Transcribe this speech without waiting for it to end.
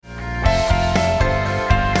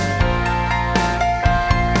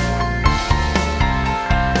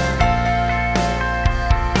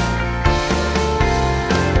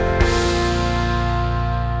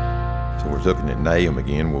Nahum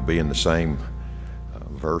again. We'll be in the same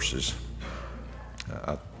verses.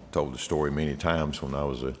 I told the story many times when I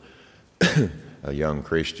was a young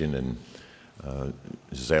Christian and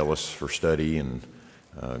zealous for study and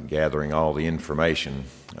gathering all the information.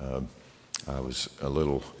 I was a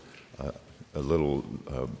little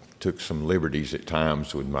took some liberties at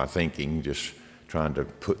times with my thinking, just trying to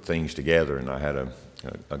put things together. And I had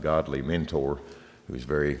a godly mentor who was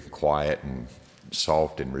very quiet and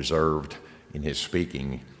soft and reserved in his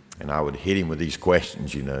speaking, and I would hit him with these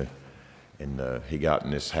questions, and he got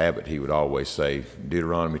in this habit. He would always say,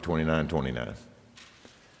 Deuteronomy 29:29.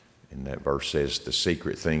 And that verse says, the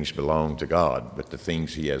secret things belong to God, but the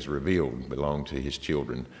things he has revealed belong to his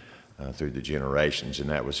children through the generations. And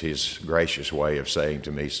that was his gracious way of saying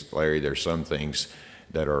to me, Larry, there's some things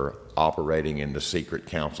that are operating in the secret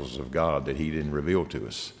counsels of God that he didn't reveal to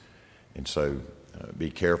us. And so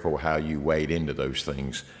be careful how you wade into those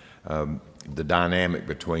things. The dynamic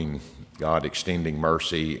between God extending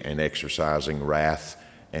mercy and exercising wrath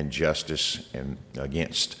and justice and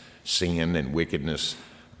against sin and wickedness,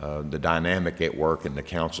 the dynamic at work in the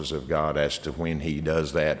counsels of God as to when he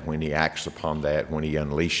does that, when he acts upon that, when he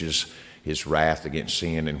unleashes his wrath against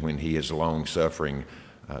sin, and when he is long-suffering.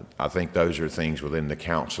 I think those are things within the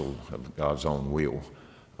counsel of God's own will.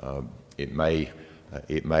 He may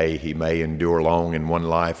endure long in one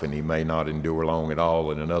life, and he may not endure long at all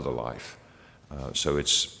in another life. So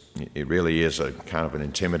it really is a kind of an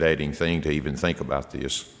intimidating thing to even think about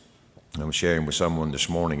this. I was sharing with someone this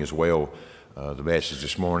morning as well, the message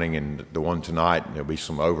this morning and the one tonight. There'll be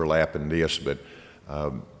some overlap in this, but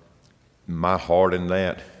my heart in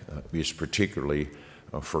that is particularly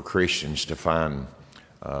for Christians to find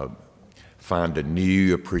a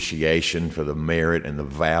new appreciation for the merit and the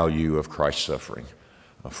value of Christ's suffering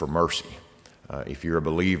for mercy. If you're a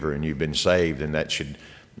believer and you've been saved, then that should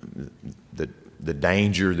the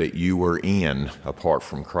danger that you were in apart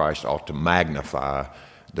from Christ ought to magnify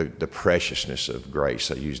the preciousness of grace.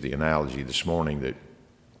 I used the analogy this morning that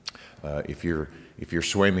if you're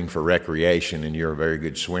swimming for recreation and you're a very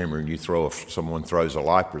good swimmer and someone throws a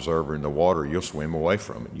life preserver in the water, you'll swim away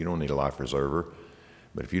from it. You don't need a life preserver.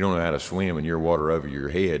 But if you don't know how to swim and you're water over your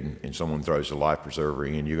head and someone throws a life preserver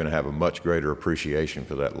in, you're going to have a much greater appreciation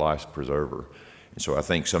for that life preserver. And so I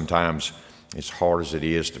think sometimes, as hard as it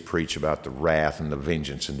is to preach about the wrath and the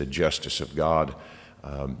vengeance and the justice of God,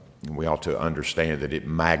 we ought to understand that it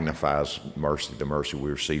magnifies mercy, the mercy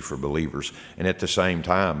we receive for believers. And at the same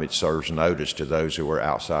time, it serves notice to those who are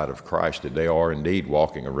outside of Christ that they are indeed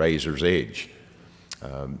walking a razor's edge.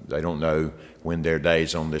 They don't know when their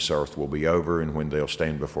days on this earth will be over and when they'll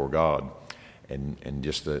stand before God. And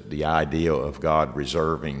just the idea of God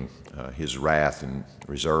reserving his wrath and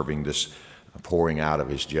reserving this pouring out of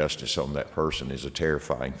his justice on that person is a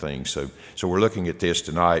terrifying thing. So we're looking at this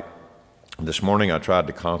tonight. This morning I tried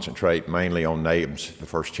to concentrate mainly on the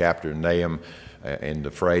first chapter of Nahum, and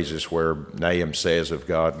the phrases where Nahum says of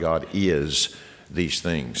God, God is these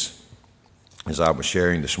things. As I was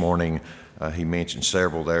sharing this morning, he mentioned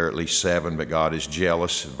several there, at least 7, but God is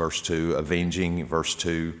jealous, verse 2, avenging, verse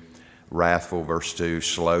 2, wrathful, verse 2,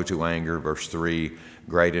 slow to anger, verse 3,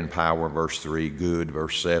 great in power, verse 3, good,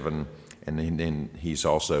 verse 7, and then he's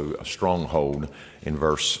also a stronghold in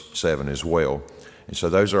verse 7 as well. And so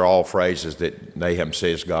those are all phrases that Nahum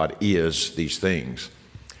says God is these things.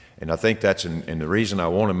 And I think that's, and the reason I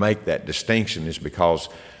want to make that distinction is because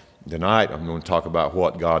tonight I'm going to talk about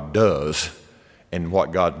what God does, and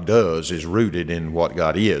what God does is rooted in what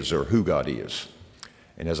God is, or who God is.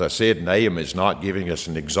 And as I said, Nahum is not giving us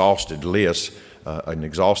an exhaustive list of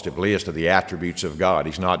the attributes of God.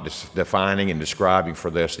 He's not defining and describing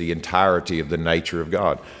for us the entirety of the nature of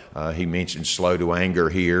God. He mentions slow to anger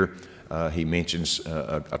here. He mentions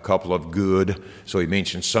a couple of good. So he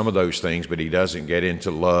mentions some of those things, but he doesn't get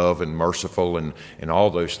into love and merciful and all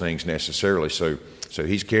those things necessarily. So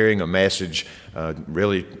he's carrying a message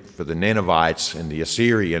really for the Ninevites and the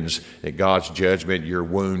Assyrians that God's judgment, your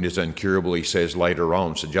wound is incurable, he says later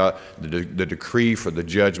on. So the decree for the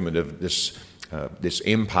judgment of this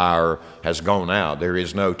empire has gone out. There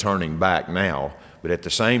is no turning back now. But at the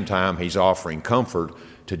same time, he's offering comfort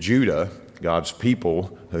to Judah, God's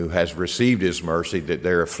people, who has received his mercy, that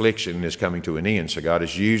their affliction is coming to an end. So God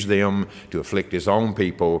has used them to afflict his own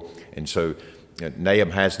people. And so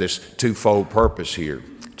Nahum has this twofold purpose here: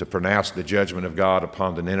 to pronounce the judgment of God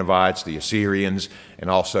upon the Ninevites, the Assyrians, and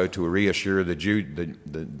also to reassure the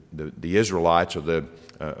Israelites, or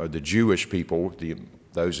the Jewish people,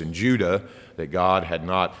 those in Judah, that God had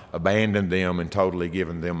not abandoned them and totally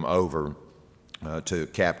given them over to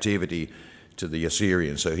captivity to the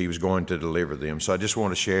Assyrians. So he was going to deliver them. So I just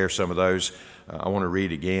want to share some of those. I want to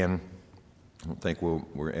read again. I don't think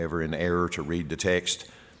we're ever in error to read the text,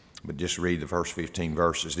 but just read the first 15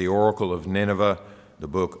 verses. The oracle of Nineveh, the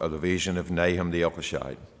book of the vision of Nahum the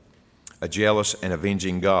Elkoshite. A jealous and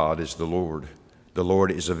avenging God is the Lord. The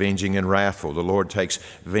Lord is avenging and wrathful. The Lord takes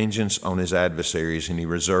vengeance on his adversaries, and he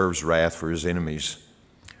reserves wrath for his enemies.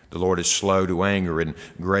 The Lord is slow to anger and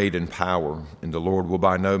great in power, and the Lord will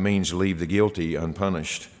by no means leave the guilty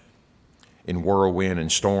unpunished. In whirlwind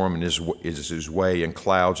and storm is his way, and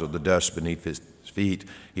clouds of the dust beneath his feet.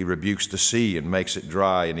 He rebukes the sea and makes it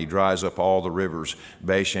dry, and he dries up all the rivers.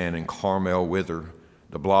 Bashan and Carmel wither.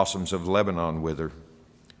 The blossoms of Lebanon wither.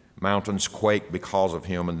 Mountains quake because of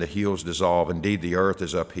him, and the hills dissolve. Indeed, the earth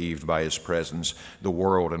is upheaved by his presence, the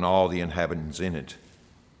world and all the inhabitants in it.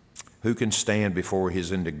 Who can stand before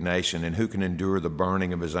his indignation, and who can endure the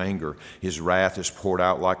burning of his anger? His wrath is poured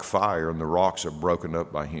out like fire, and the rocks are broken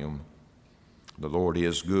up by him. The Lord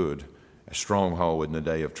is good, a stronghold in the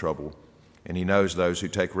day of trouble, and he knows those who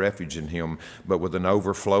take refuge in him. But with an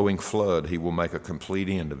overflowing flood, he will make a complete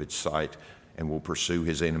end of its sight, and will pursue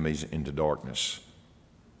his enemies into darkness.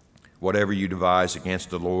 Whatever you devise against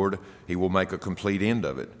the Lord, he will make a complete end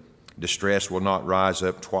of it. Distress will not rise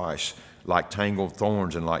up twice. Like tangled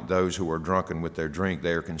thorns and like those who are drunken with their drink,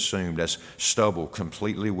 they are consumed as stubble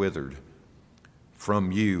completely withered.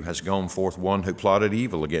 From you has gone forth one who plotted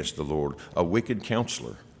evil against the Lord, a wicked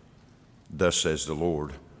counselor. Thus says the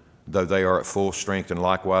Lord, though they are at full strength and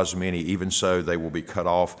likewise many, even so they will be cut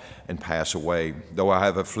off and pass away. Though I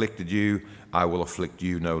have afflicted you, I will afflict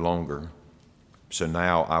you no longer. So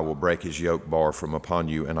now I will break his yoke bar from upon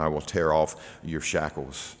you, and I will tear off your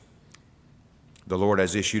shackles. The Lord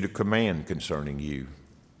has issued a command concerning you.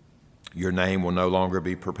 Your name will no longer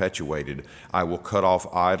be perpetuated. I will cut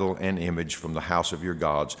off idol and image from the house of your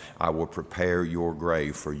gods. I will prepare your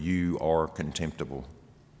grave, for you are contemptible.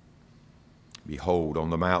 Behold, on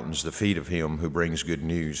the mountains the feet of him who brings good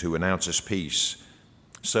news, who announces peace.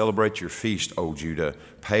 Celebrate your feast, O Judah.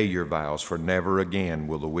 Pay your vows, for never again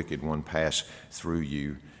will the wicked one pass through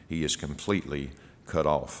you. He is completely cut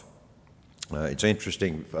off. It's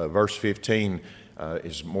interesting, verse 15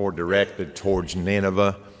 is more directed towards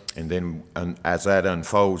Nineveh, and then as that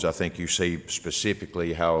unfolds, I think you see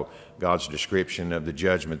specifically how God's description of the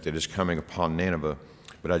judgment that is coming upon Nineveh.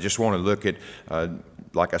 But I just want to look at,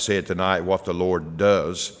 like I said tonight, what the Lord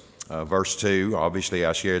does. Verse 2, obviously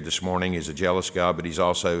I shared this morning, is a jealous God, but he's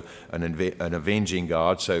also an avenging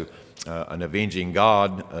God. So an avenging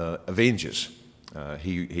God avenges.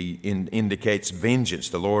 He indicates vengeance.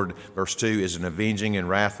 The Lord, verse 2, is an avenging and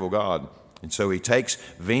wrathful God. And so he takes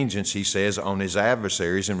vengeance, he says, on his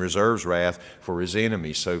adversaries and reserves wrath for his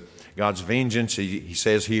enemies. So God's vengeance, he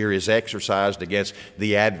says here, is exercised against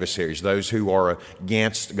the adversaries, those who are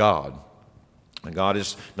against God. And God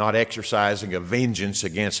is not exercising a vengeance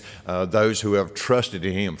against those who have trusted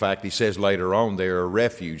in him. In fact, he says later on they are a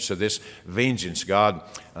refuge. So this vengeance, God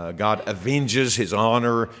avenges his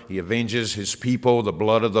honor. He avenges his people, the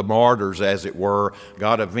blood of the martyrs, as it were.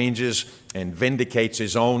 God avenges and vindicates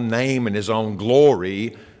his own name and his own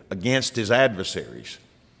glory against his adversaries.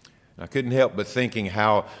 And I couldn't help but thinking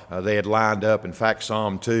how they had lined up. In fact,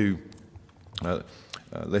 Psalm 2...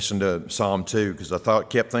 listen to Psalm 2, because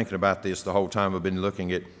kept thinking about this the whole time I've been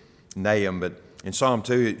looking at Nahum. But in Psalm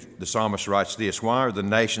 2, the psalmist writes this: why are the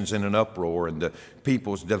nations in an uproar and the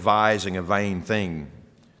peoples devising a vain thing?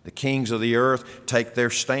 The kings of the earth take their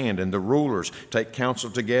stand, and the rulers take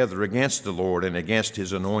counsel together against the Lord and against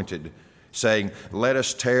his anointed, saying, let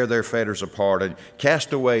us tear their fetters apart and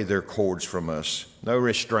cast away their cords from us. No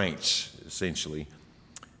restraints, essentially.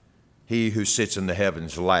 He who sits in the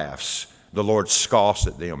heavens laughs. The Lord scoffs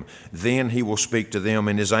at them. Then he will speak to them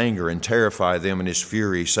in his anger and terrify them in his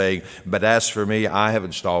fury, saying, but as for me, I have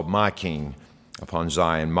installed my king upon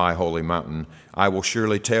Zion, my holy mountain. I will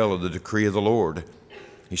surely tell of the decree of the Lord.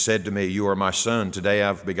 He said to me, you are my son. Today I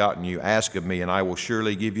have begotten you. Ask of me, and I will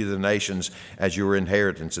surely give you the nations as your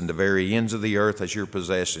inheritance, and the very ends of the earth as your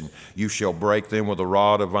possession. You shall break them with a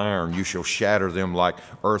rod of iron. You shall shatter them like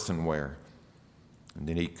earthenware. And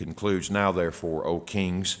then he concludes, now therefore, O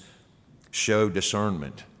kings, show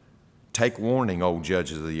discernment. Take warning, O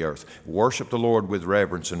judges of the earth. Worship the Lord with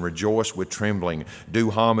reverence and rejoice with trembling.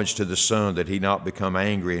 Do homage to the Son, that he not become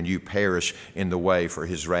angry and you perish in the way, for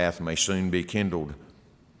his wrath may soon be kindled.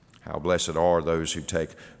 How blessed are those who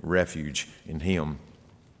take refuge in him.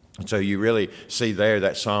 And so you really see there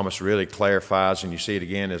that psalmist really clarifies, and you see it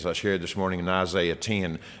again as I shared this morning in Isaiah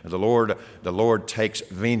 10. The Lord takes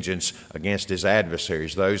vengeance against his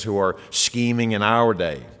adversaries, those who are scheming in our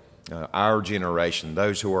day. our generation,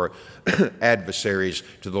 those who are adversaries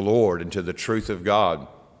to the Lord and to the truth of God.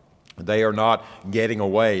 They are not getting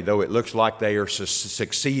away, though it looks like they are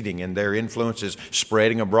succeeding and their influence is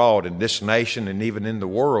spreading abroad in this nation and even in the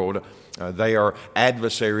world. They are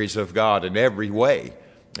adversaries of God in every way.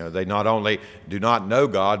 They not only do not know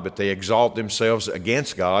God, but they exalt themselves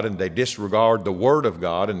against God, and they disregard the Word of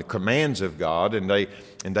God and the commands of God, and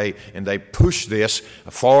they push this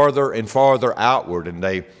farther and farther outward, and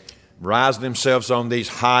they rise themselves on these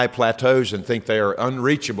high plateaus and think they are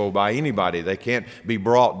unreachable by anybody. They can't be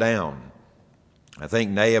brought down. I think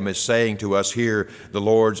Nahum is saying to us here, the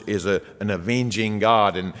Lord is an avenging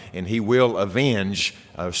God, and He will avenge,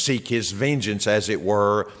 seek His vengeance, as it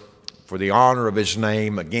were, for the honor of His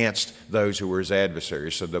name against those who are His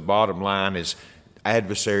adversaries. So the bottom line is,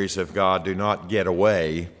 adversaries of God do not get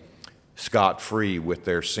away scot-free with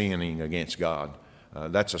their sinning against God.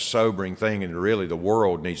 That's a sobering thing, and really the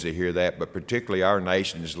world needs to hear that, but particularly our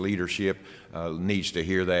nation's leadership needs to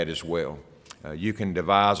hear that as well. You can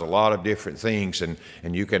devise a lot of different things, and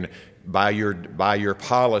you can, by your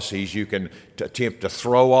policies, you can attempt to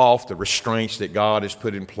throw off the restraints that God has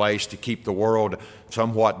put in place to keep the world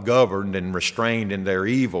somewhat governed and restrained in their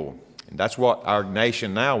evil. And that's what our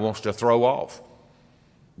nation now wants to throw off.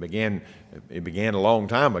 It began a long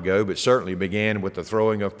time ago, but certainly began with the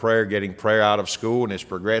throwing of prayer, getting prayer out of school, and it's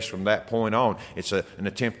progressed from that point on. It's an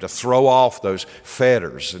attempt to throw off those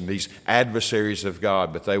fetters and these adversaries of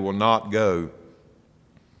God, but they will not go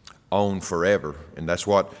on forever. And that's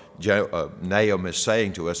what Nahum is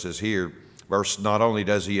saying to us is here. Verse, not only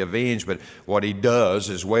does he avenge, but what he does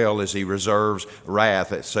as well is he reserves wrath.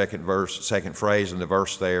 That second phrase in the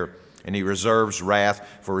verse there. And he reserves wrath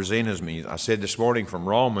for his enemies. I said this morning from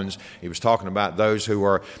Romans, he was talking about those who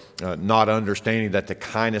are not understanding that the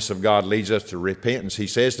kindness of God leads us to repentance. He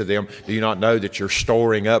says to them, do you not know that you're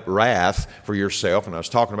storing up wrath for yourself? And I was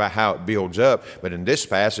talking about how it builds up. But in this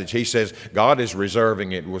passage, he says God is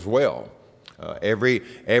reserving it as well. Every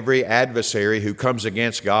adversary who comes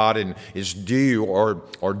against God and is due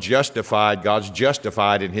or justified, God's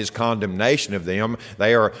justified in His condemnation of them.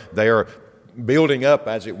 They are building up,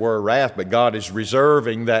 as it were, wrath, but God is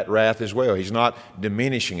reserving that wrath as well. He's not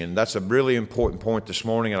diminishing it. And that's a really important point this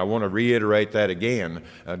morning, and I want to reiterate that again.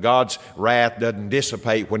 God's wrath doesn't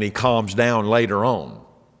dissipate when He calms down later on.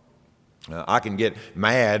 I can get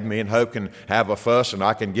mad, me and Hope can have a fuss, and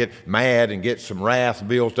I can get mad and get some wrath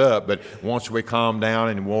built up, but once we calm down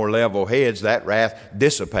and more level heads, that wrath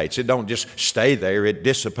dissipates. It don't just stay there, it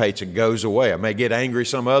dissipates and goes away. I may get angry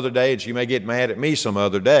some other day, and she may get mad at me some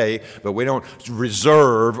other day, but we don't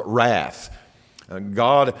reserve wrath.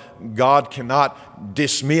 God cannot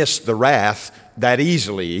dismiss the wrath that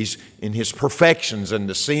easily. He's in His perfections, and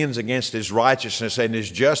the sins against His righteousness and His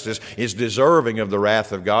justice is deserving of the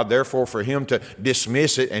wrath of God. Therefore, for Him to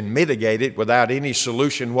dismiss it and mitigate it without any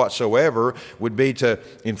solution whatsoever would be to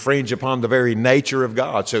infringe upon the very nature of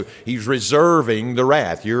God. So He's reserving the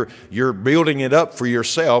wrath. You're building it up for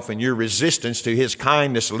yourself and your resistance to His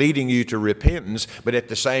kindness leading you to repentance, but at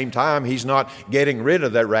the same time, He's not getting rid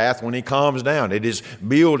of that wrath when He calms down. It is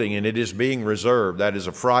building and it is being reserved. That is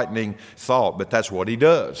a frightening thought, but that's what He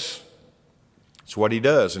does. It's what He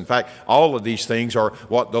does. In fact, all of these things are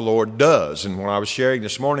what the Lord does. And when I was sharing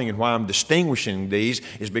this morning and why I'm distinguishing these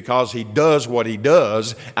is because He does what He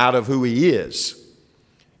does out of who He is.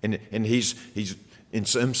 And He's in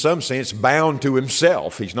some sense bound to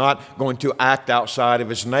Himself. He's not going to act outside of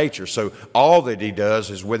His nature. So all that He does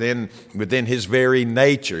is within His very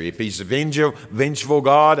nature. If He's a vengeful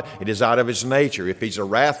God, it is out of His nature. If He's a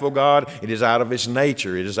wrathful God, it is out of His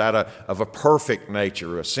nature. It is out of a perfect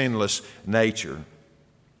nature, a sinless nature.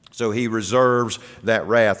 So He reserves that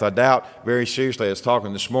wrath. I doubt very seriously, I was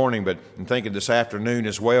talking this morning, but I'm thinking this afternoon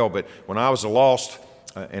as well, but when I was lost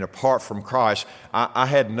and apart from Christ, I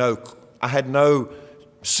had no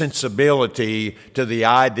sensibility to the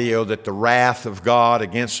idea that the wrath of God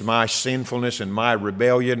against my sinfulness and my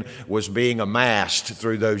rebellion was being amassed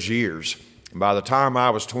through those years. And by the time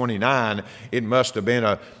I was 29, it must have been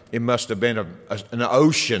an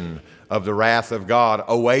ocean of the wrath of God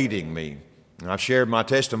awaiting me. And I've shared my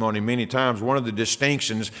testimony many times. One of the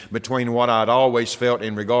distinctions between what I'd always felt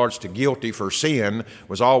in regards to guilty for sin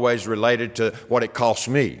was always related to what it cost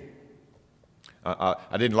me.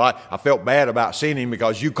 I felt bad about sinning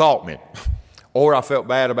because you caught me. Or I felt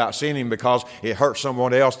bad about sinning because it hurt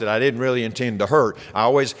someone else that I didn't really intend to hurt.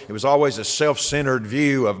 It was always a self-centered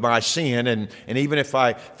view of my sin, and even if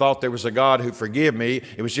I thought there was a God who forgave me,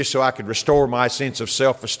 it was just so I could restore my sense of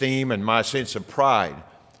self-esteem and my sense of pride.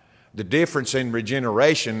 The difference in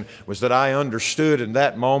regeneration was that I understood in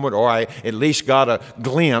that moment, or I at least got a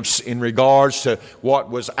glimpse in regards to what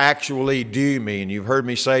was actually due me. And you've heard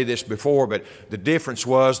me say this before, but the difference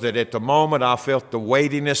was that at the moment I felt the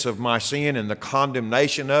weightiness of my sin and the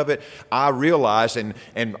condemnation of it, I realized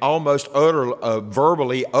and almost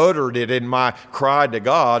verbally uttered it in my cry to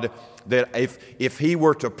God, that if He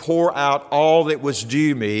were to pour out all that was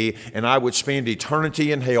due me and I would spend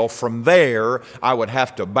eternity in hell, from there I would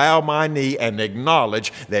have to bow my knee and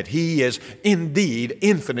acknowledge that He is indeed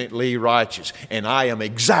infinitely righteous. And I am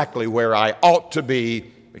exactly where I ought to be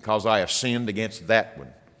because I have sinned against that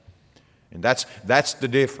one. And that's the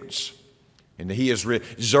difference. And He is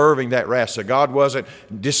reserving that wrath. So God wasn't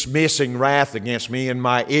dismissing wrath against me in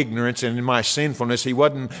my ignorance and in my sinfulness. He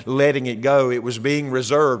wasn't letting it go. It was being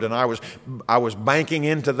reserved. And I was banking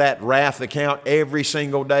into that wrath account every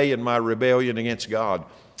single day in my rebellion against God,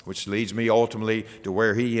 which leads me ultimately to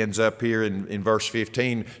where he ends up here in verse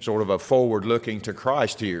 15, sort of a forward looking to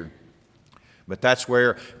Christ here. But that's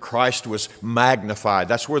where Christ was magnified.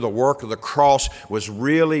 That's where the work of the cross was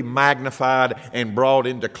really magnified and brought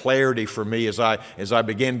into clarity for me as I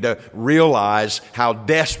began to realize how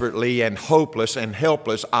desperately and hopeless and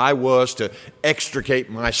helpless I was to extricate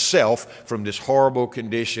myself from this horrible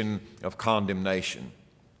condition of condemnation.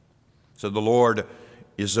 So the Lord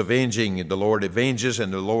is avenging. The Lord avenges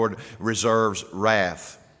and the Lord reserves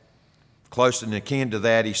wrath. Close and akin to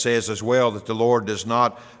that, he says as well that the Lord does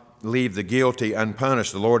not leave the guilty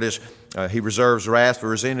unpunished. The Lord He reserves wrath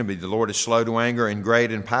for His enemy. The Lord is slow to anger and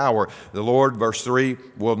great in power. The Lord, verse 3,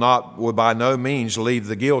 will by no means leave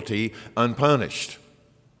the guilty unpunished.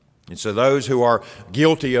 And so those who are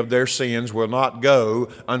guilty of their sins will not go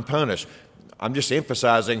unpunished. I'm just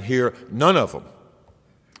emphasizing here, none of them.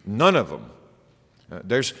 None of them.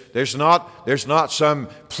 There's not some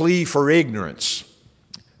plea for ignorance.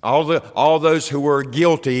 All those who were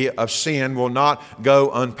guilty of sin will not go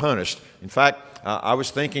unpunished. In fact, I was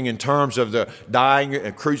thinking in terms of the dying,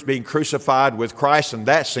 being crucified with Christ. In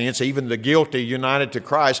that sense, even the guilty united to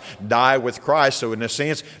Christ die with Christ. So in a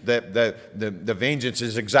sense, the vengeance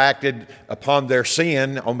is exacted upon their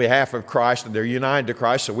sin on behalf of Christ, and they're united to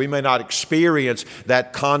Christ. So we may not experience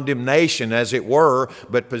that condemnation, as it were,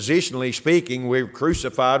 but positionally speaking, we're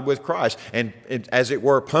crucified with Christ, and as it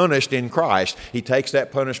were, punished in Christ. He takes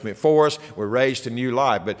that punishment for us. We're raised to new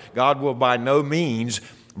life. But God will by no means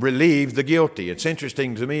relieve the guilty. It's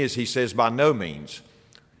interesting to me as he says, by no means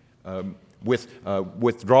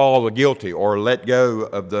withdraw the guilty or let go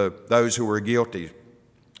of those who are guilty.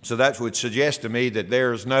 So that would suggest to me that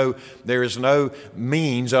there is no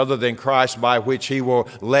means other than Christ by which He will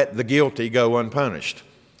let the guilty go unpunished.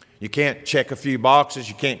 You can't check a few boxes.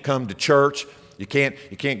 You can't come to church. You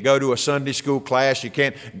can't go to a Sunday school class. You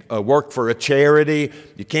can't work for a charity.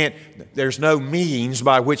 There's no means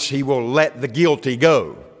by which He will let the guilty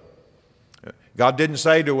go. God didn't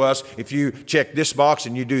say to us, if you check this box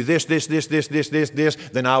and you do this,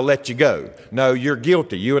 then I'll let you go. No, you're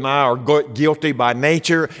guilty. You and I are guilty by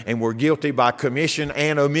nature, and we're guilty by commission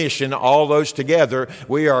and omission, all those together.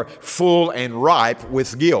 We are full and ripe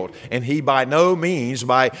with guilt. And He by no means,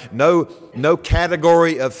 by no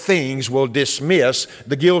category of things will dismiss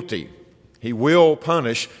the guilty. He will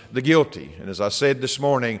punish the guilty. And as I said this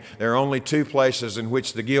morning, there are only two places in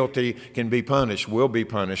which the guilty can be punished, will be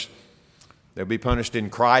punished. They'll be punished in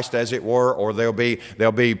Christ, as it were, or they'll be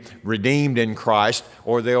redeemed in Christ,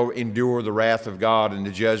 or they'll endure the wrath of God and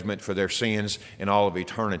the judgment for their sins in all of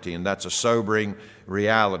eternity. And that's a sobering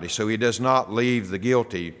reality. So He does not leave the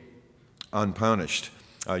guilty unpunished.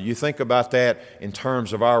 You think about that in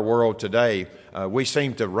terms of our world today. We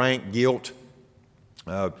seem to rank guilt.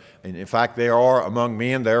 And in fact, there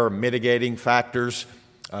are mitigating factors.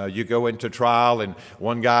 You go into trial and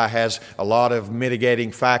one guy has a lot of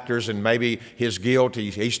mitigating factors, and maybe his guilt,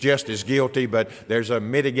 he's just as guilty, but there's a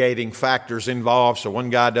mitigating factors involved. So one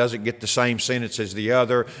guy doesn't get the same sentence as the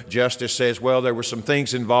other. Justice says, well, there were some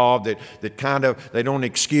things involved that kind of, they don't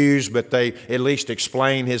excuse, but they at least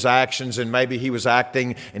explain his actions, and maybe he was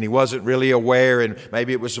acting and he wasn't really aware, and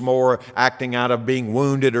maybe it was more acting out of being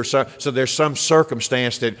wounded or so. So there's some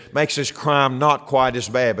circumstance that makes his crime not quite as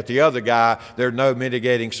bad. But the other guy, there are no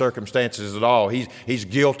mitigating circumstances at all. He's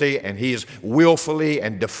guilty, and he is willfully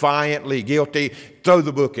and defiantly guilty. Throw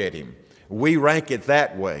the book at him. We rank it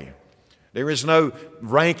that way. There is no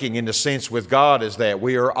ranking in the sense with God as that.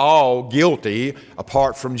 We are all guilty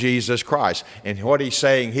apart from Jesus Christ. And what He's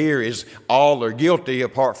saying here is all are guilty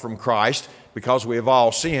apart from Christ, because we have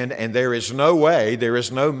all sinned, and there is no way, there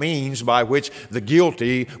is no means by which the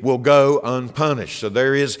guilty will go unpunished. So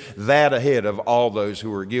there is that ahead of all those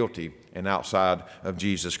who are guilty and outside of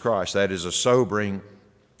Jesus Christ. That is a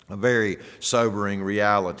very sobering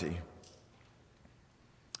reality.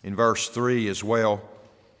 In verse 3 as well,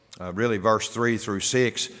 really verse 3 through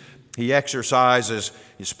 6, he exercises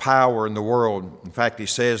his power in the world. In fact, he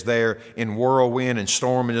says there, in whirlwind and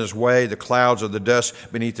storm in his way, the clouds are the dust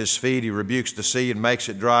beneath his feet. He rebukes the sea and makes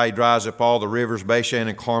it dry. He dries up all the rivers. Bashan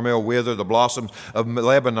and Carmel wither. The blossoms of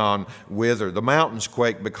Lebanon wither. The mountains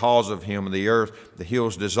quake because of him, and the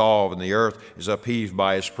hills dissolve, and the earth is upheaved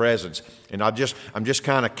by his presence. And I'm just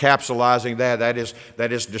kind of capsulizing that.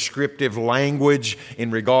 That is descriptive language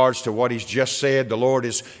in regards to what he's just said. The Lord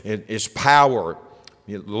is power.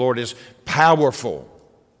 The Lord is powerful.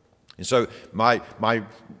 And so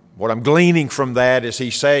what I'm gleaning from that is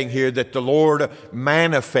he's saying here that the Lord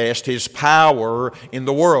manifests his power in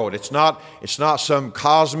the world. It's not some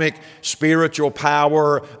cosmic spiritual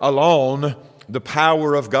power alone. The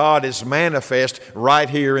power of God is manifest right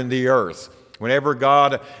here in the earth. Whenever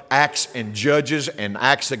God acts and judges and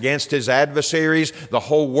acts against his adversaries, the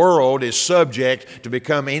whole world is subject to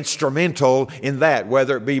become instrumental in that,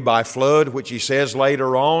 whether it be by flood, which he says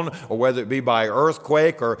later on, or whether it be by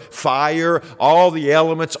earthquake or fire. All the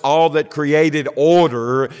elements, all that created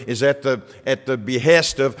order is at the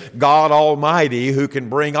behest of God Almighty, who can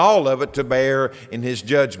bring all of it to bear in his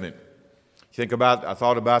judgment. I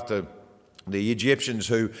thought about the Egyptians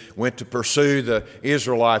who went to pursue the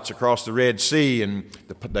Israelites across the Red Sea, and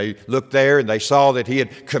they looked there and they saw that he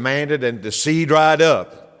had commanded and the sea dried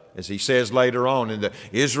up, as he says later on. And the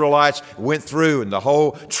Israelites went through, and the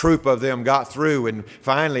whole troop of them got through. And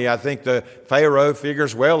finally, I think the Pharaoh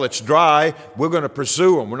figures, well, it's dry. We're going to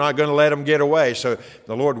pursue them. We're not going to let them get away. So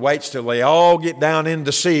the Lord waits till they all get down in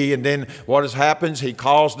the sea. And then what happens? He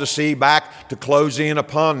calls the sea back to close in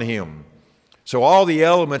upon him. So all the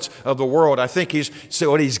elements of the world, I think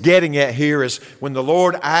what he's getting at here is when the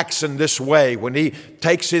Lord acts in this way, when he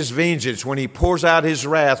takes his vengeance, when he pours out his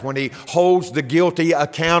wrath, when he holds the guilty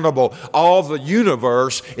accountable, all the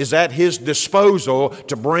universe is at his disposal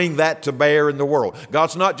to bring that to bear in the world.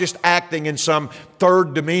 God's not just acting in some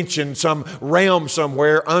third dimension, some realm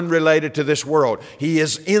somewhere unrelated to this world. He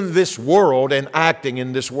is in this world and acting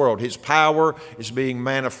in this world. His power is being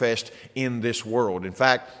manifest in this world. In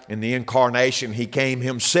fact, in the incarnation, he came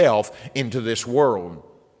himself into this world.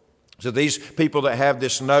 So these people that have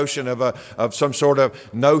this notion of some sort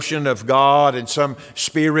of notion of God and some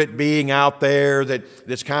spirit being out there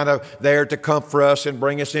that's kind of there to comfort us and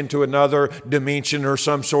bring us into another dimension or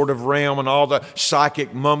some sort of realm, and all the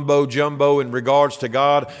psychic mumbo jumbo in regards to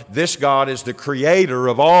God, this God is the creator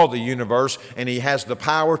of all the universe, and he has the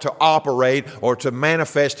power to operate or to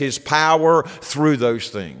manifest his power through those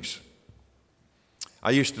things. I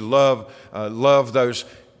used to love those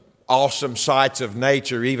awesome sights of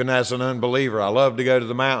nature, even as an unbeliever. I love to go to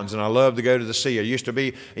the mountains, and I love to go to the sea. I used to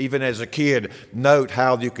be, even as a kid, note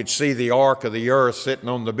how you could see the arc of the earth sitting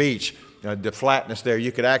on the beach. The flatness there,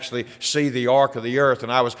 you could actually see the arc of the earth,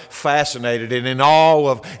 and I was fascinated and in awe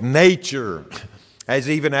of nature,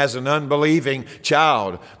 even as an unbelieving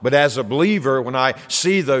child. But as a believer, when I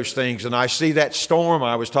see those things, and I see that storm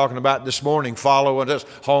I was talking about this morning following us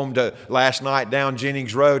home to last night down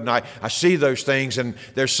Jennings Road, and I see those things, and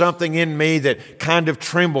there's something in me that kind of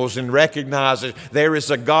trembles and recognizes there is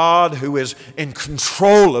a God who is in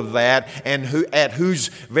control of that, and at whose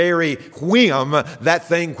very whim that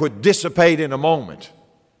thing could dissipate in a moment.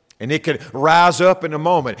 And it could rise up in a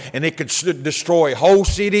moment, and it could destroy whole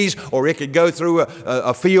cities, or it could go through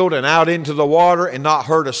a field and out into the water and not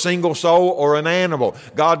hurt a single soul or an animal.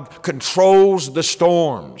 God controls the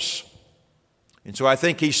storms. And so I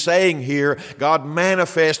think he's saying here, God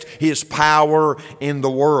manifests his power in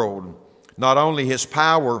the world. Not only his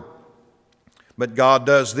power, but God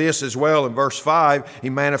does this as well. In verse 5, he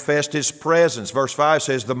manifests his presence. Verse 5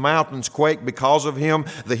 says, the mountains quake because of him,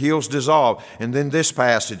 the hills dissolve. And then this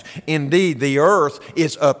passage, indeed, the earth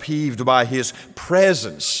is upheaved by his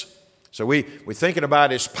presence. So we're thinking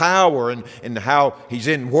about his power and how he's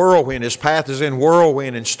in whirlwind. His path is in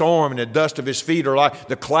whirlwind and storm, and the dust of his feet are like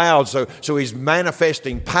the clouds. So he's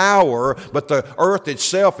manifesting power, but the earth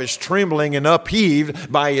itself is trembling and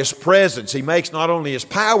upheaved by his presence. He makes not only his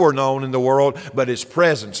power known in the world, but his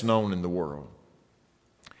presence known in the world.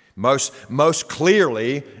 Most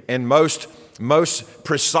clearly and most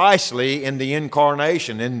precisely in the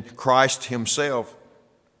incarnation, in Christ himself.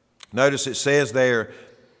 Notice it says there,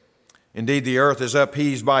 indeed, the earth is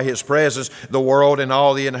upheaved by his presence, the world and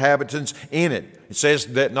all the inhabitants in it. It says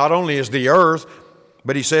that not only is the earth,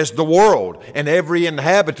 but he says the world and every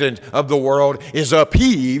inhabitant of the world is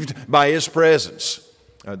upheaved by his presence.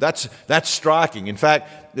 That's striking. In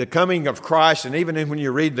fact, the coming of Christ, and even when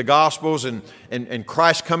you read the Gospels and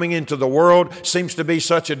Christ coming into the world seems to be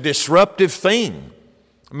such a disruptive thing.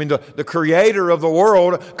 I mean, the creator of the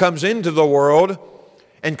world comes into the world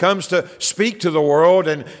and comes to speak to the world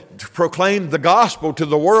and to proclaim the gospel to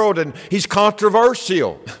the world, and he's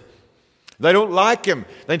controversial. They don't like him.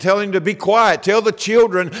 They tell him to be quiet. Tell the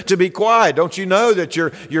children to be quiet. Don't you know that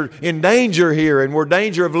you're in danger here, and we're in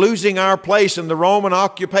danger of losing our place in the Roman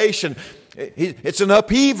occupation? It's an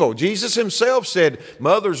upheaval. Jesus himself said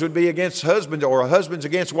mothers would be against husbands, or husbands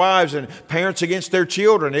against wives, and parents against their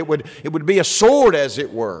children. It would be a sword, as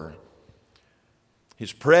it were.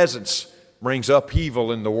 His presence brings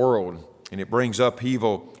upheaval in the world, and it brings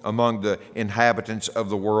upheaval among the inhabitants of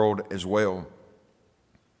the world as well.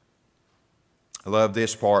 I love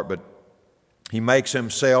this part, but he makes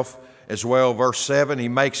himself as well, verse 7, he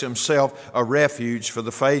makes himself a refuge for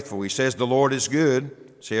the faithful. He says the Lord is good.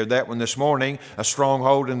 We heard that one this morning, a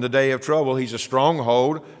stronghold in the day of trouble. He's a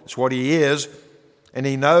stronghold. That's what he is. And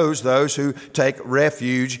he knows those who take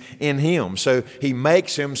refuge in him. So he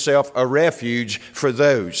makes himself a refuge for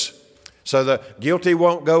those. So the guilty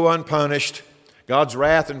won't go unpunished. God's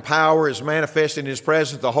wrath and power is manifest in his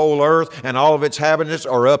presence. The whole earth and all of its inhabitants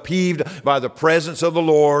are upheaved by the presence of the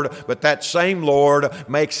Lord. But that same Lord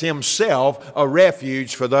makes himself a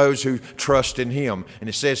refuge for those who trust in him. And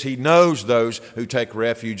it says he knows those who take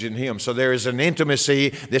refuge in him. So there is an intimacy.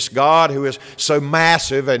 This God who is so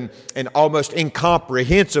massive and almost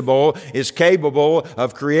incomprehensible is capable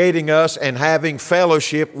of creating us and having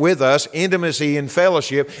fellowship with us, intimacy and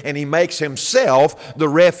fellowship. And he makes himself the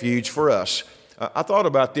refuge for us. I thought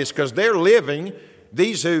about this because they're living,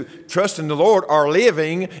 these who trust in the Lord are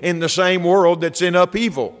living in the same world that's in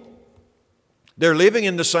upheaval. They're living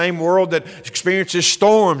in the same world that experiences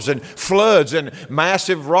storms and floods and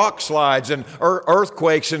massive rock slides and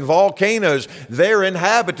earthquakes and volcanoes. They're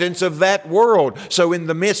inhabitants of that world. So in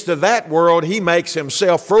the midst of that world, he makes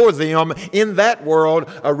himself for them in that world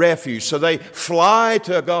a refuge. So they fly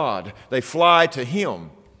to God. They fly to him.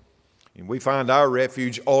 And we find our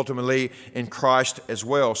refuge ultimately in Christ as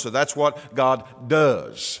well. So that's what God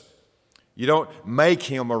does. You don't make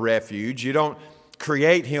him a refuge. You don't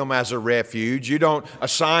create him as a refuge. You don't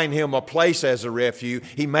assign him a place as a refuge.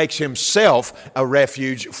 He makes himself a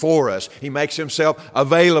refuge for us. He makes himself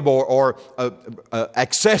available or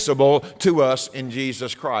accessible to us in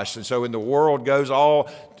Jesus Christ. And so when the world goes all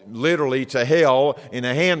literally to hell in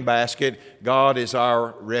a handbasket, God is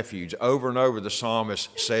our refuge. Over and over the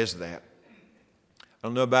psalmist says that. I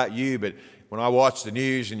don't know about you, but when I watch the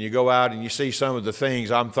news and you go out and you see some of the things,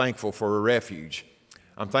 I'm thankful for a refuge.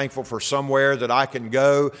 I'm thankful for somewhere that I can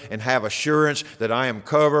go and have assurance that I am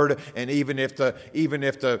covered. And even if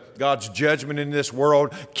God's judgment in this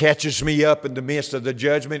world catches me up in the midst of the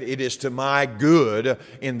judgment, it is to my good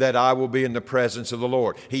in that I will be in the presence of the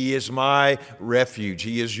Lord. He is my refuge.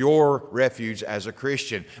 He is your refuge as a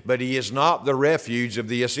Christian, but he is not the refuge of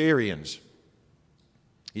the Assyrians.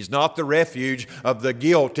 He's not the refuge of the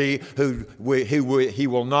guilty who he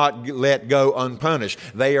will not let go unpunished.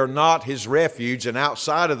 They are not his refuge, and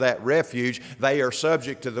outside of that refuge, they are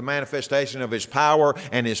subject to the manifestation of his power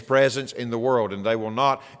and his presence in the world, and they will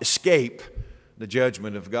not escape the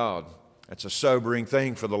judgment of God. That's a sobering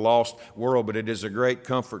thing for the lost world, but it is a great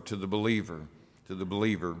comfort to the believer.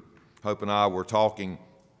 Hope and I were talking,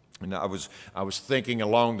 and I was thinking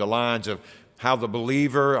along the lines of how the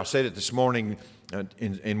believer, I said it this morning,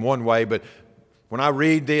 in one way, but when I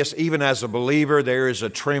read this, even as a believer, there is a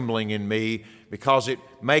trembling in me because it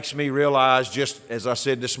makes me realize, just as I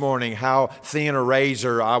said this morning, how thin a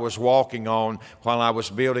razor I was walking on while I was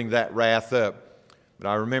building that wrath up. But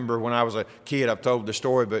I remember when I was a kid, I've told the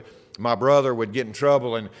story, but my brother would get in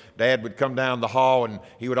trouble and Dad would come down the hall and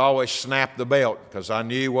he would always snap the belt because I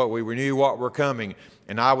knew what were coming.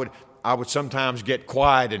 And I would sometimes get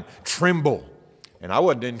quiet and tremble, and I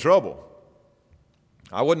wasn't in trouble.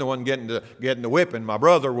 I wasn't the one getting the whipping, my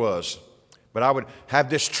brother was. But I would have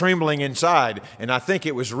this trembling inside, and I think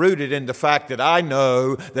it was rooted in the fact that I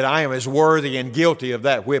know that I am as worthy and guilty of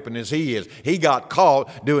that whipping as he is. He got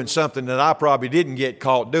caught doing something that I probably didn't get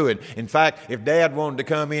caught doing. In fact, if Dad wanted to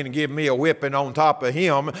come in and give me a whipping on top of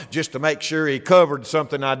him just to make sure he covered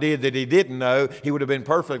something I did that he didn't know, he would have been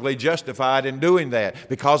perfectly justified in doing that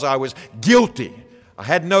because I was guilty. I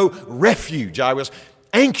had no refuge. I was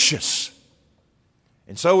anxious.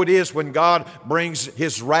 And so it is when God brings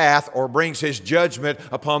his wrath or brings his judgment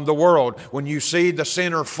upon the world. When you see the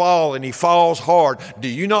sinner fall and he falls hard, do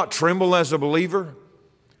you not tremble as a believer?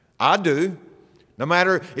 I do. No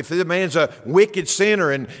matter if the man's a wicked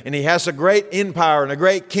sinner and he has a great empire and a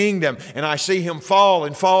great kingdom, and I see him fall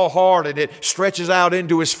and fall hard, and it stretches out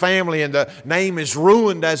into his family, and the name is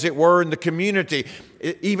ruined, as it were, in the community.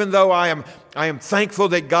 Even though I am thankful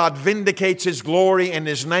that God vindicates His glory and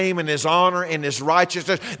His name and His honor and His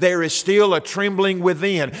righteousness, there is still a trembling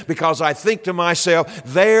within, because I think to myself,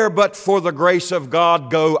 there but for the grace of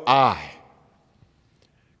God go I.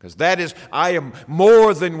 Because I am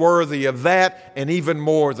more than worthy of that, and even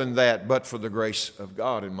more than that, but for the grace of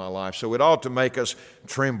God in my life. So it ought to make us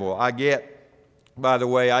tremble. By the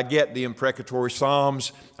way, I get the imprecatory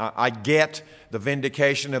Psalms. I get the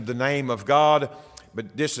vindication of the name of God.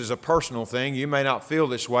 But this is a personal thing. You may not feel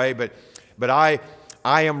this way, but I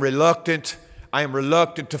am reluctant. I am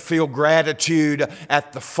reluctant to feel gratitude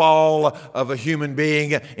at the fall of a human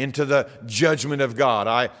being into the judgment of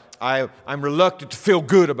God. I'm reluctant to feel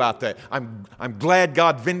good about that. I'm glad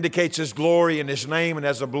God vindicates His glory and His name, and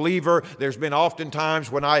as a believer, there's been often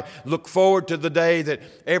times when I look forward to the day that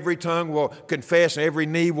every tongue will confess and every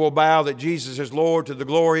knee will bow that Jesus is Lord, to the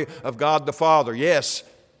glory of God the Father. Yes,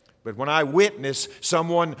 but when I witness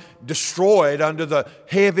someone destroyed under the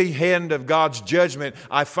heavy hand of God's judgment,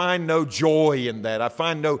 I find no joy in that. I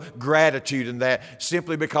find no gratitude in that,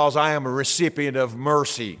 simply because I am a recipient of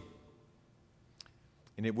mercy.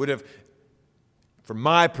 And it would have, from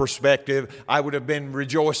my perspective, I would have been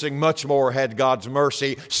rejoicing much more had God's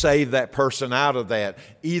mercy saved that person out of that.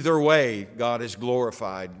 Either way, God is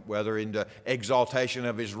glorified, whether in the exaltation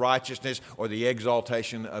of His righteousness or the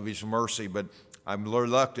exaltation of His mercy. But I'm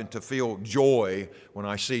reluctant to feel joy when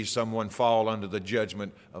I see someone fall under the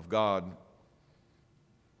judgment of God.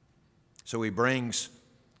 So He brings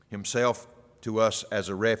Himself to us as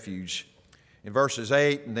a refuge. In verses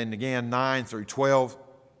 8 and then again 9 through 12,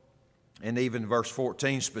 and even verse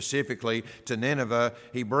 14 specifically, to Nineveh,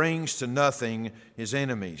 He brings to nothing His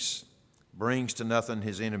enemies. Brings to nothing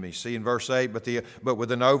His enemies. See in verse 8, but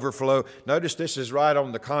with an overflow. Notice this is right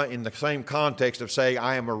in the same context of saying,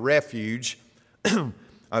 I am a refuge. The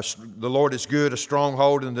Lord is good, a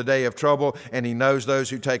stronghold in the day of trouble, and He knows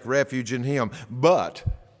those who take refuge in Him. But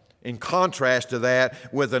in contrast to that,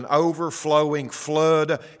 with an overflowing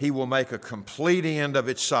flood, He will make a complete end of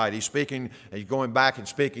its sight. He's going back and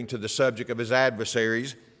speaking to the subject of His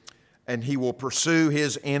adversaries, and He will pursue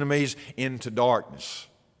His enemies into darkness.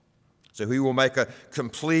 So He will make a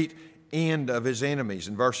complete end of His enemies.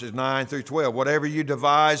 In verses 9 through 12, whatever you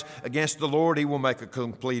devise against the Lord, He will make a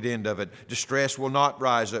complete end of it. Distress will not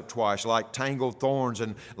rise up twice. Like tangled thorns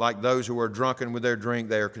and like those who are drunken with their drink,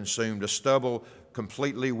 they are consumed. A stubble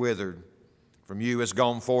completely withered. From you has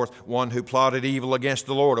gone forth one who plotted evil against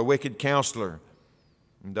the Lord, a wicked counselor.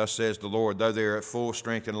 And thus says the Lord, though they are at full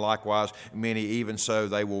strength, and likewise many, even so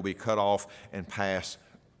they will be cut off and pass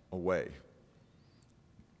away.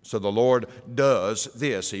 So the Lord does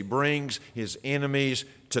this. He brings His enemies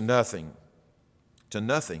to nothing. To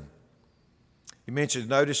nothing.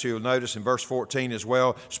 You'll notice in verse 14 as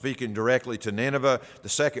well, speaking directly to Nineveh, the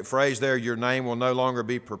second phrase there, your name will no longer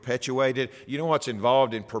be perpetuated. You know what's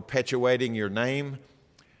involved in perpetuating your name?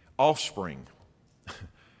 Offspring.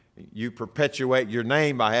 You perpetuate your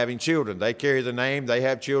name by having children. They carry the name, they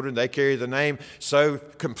have children, they carry the name. So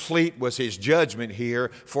complete was His judgment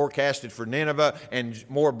here, forecasted for Nineveh, and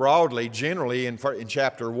more broadly, generally in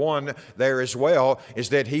chapter 1 there as well, is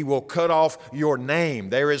that He will cut off your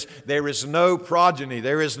name. There is no progeny,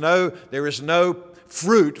 there is no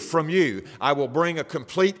fruit from you. I will bring a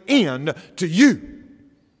complete end to you.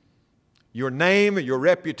 Your name, your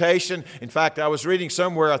reputation. In fact, I was reading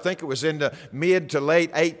somewhere, I think it was in the mid to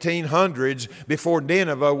late 1800s, before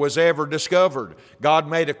Nineveh was ever discovered. God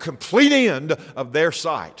made a complete end of their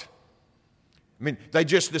site. I mean, they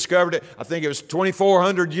just discovered it, I think it was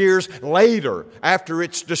 2,400 years later, after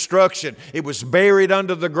its destruction. It was buried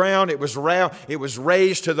under the ground. It was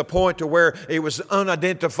raised to the point to where it was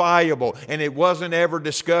unidentifiable, and it wasn't ever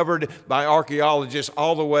discovered by archaeologists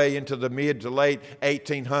all the way into the mid to late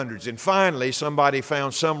 1800s. And finally, somebody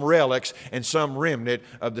found some relics and some remnant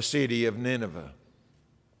of the city of Nineveh.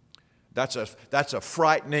 That's a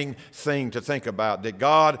frightening thing to think about, that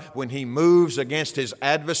God, when He moves against His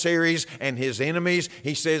adversaries and His enemies,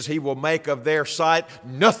 He says He will make of their sight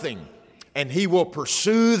nothing, and He will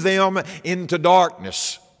pursue them into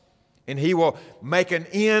darkness, and He will make an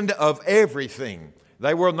end of everything.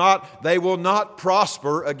 They will not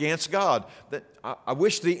prosper against God. I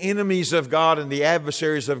wish the enemies of God and the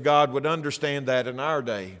adversaries of God would understand that in our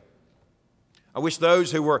day. I wish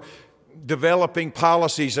those who were developing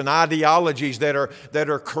policies and ideologies that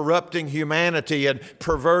are corrupting humanity and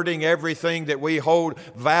perverting everything that we hold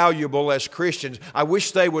valuable as Christians. I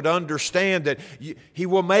wish they would understand that He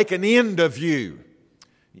will make an end of you.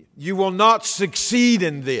 You will not succeed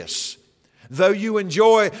in this. Though you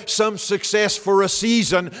enjoy some success for a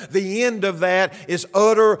season, the end of that is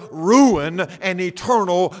utter ruin and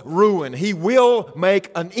eternal ruin. He will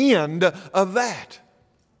make an end of that.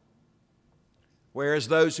 Whereas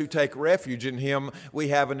those who take refuge in Him, we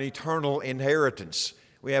have an eternal inheritance.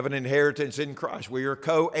 We have an inheritance in Christ. We are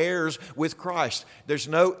co-heirs with Christ. There's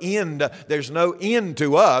no end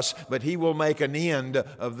to us, but He will make an end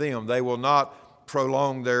of them. They will not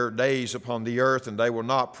prolong their days upon the earth, and they will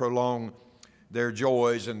not prolong their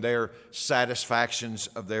joys and their satisfactions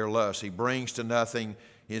of their lust. He brings to nothing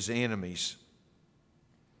His enemies.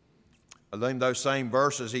 In those same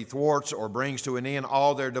verses, He thwarts or brings to an end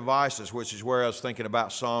all their devices, which is where I was thinking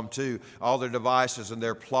about Psalm 2, all their devices and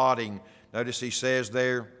their plotting. Notice He says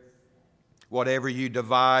there, whatever you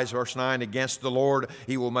devise, verse 9, against the Lord,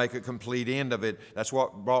 He will make a complete end of it. That's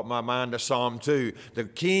what brought my mind to Psalm 2. The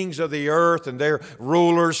kings of the earth and their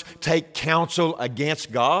rulers take counsel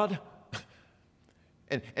against God.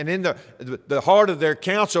 And in the heart of their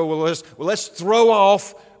counsel, let's throw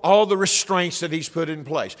off all the restraints that He's put in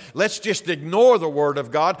place. Let's just ignore the Word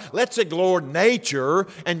of God. Let's ignore nature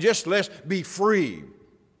and just let's be free.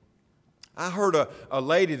 I heard a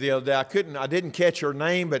lady the other day. I didn't catch her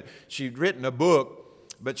name, but she'd written a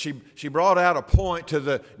book. But she brought out a point to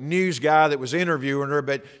the news guy that was interviewing her.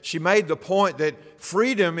 But she made the point that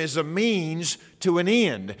freedom is a means to an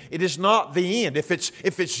end. It is not the end. If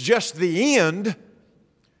it's just the end,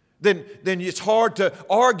 then it's hard to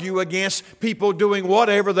argue against people doing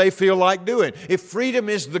whatever they feel like doing. If freedom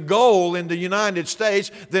is the goal in the United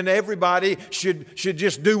States, then everybody should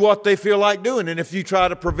just do what they feel like doing. And if you try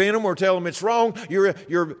to prevent them or tell them it's wrong,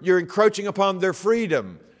 you're encroaching upon their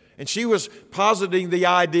freedom. And she was positing the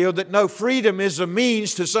idea that no, freedom is a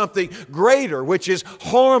means to something greater, which is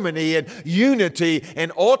harmony and unity,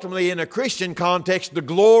 and ultimately in a Christian context, the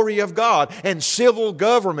glory of God and civil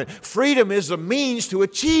government. Freedom is a means to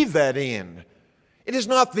achieve that end. It is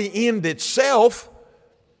not the end itself.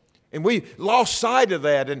 And we lost sight of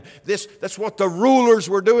that. And that's what the rulers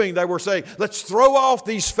were doing. They were saying, let's throw off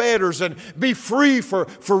these fetters and be free for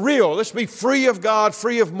real. Let's be free of God,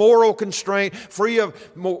 free of moral constraint, free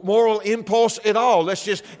of moral impulse at all. Let's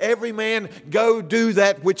just, every man go do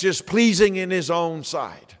that which is pleasing in his own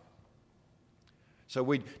sight. So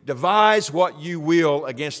we devise what you will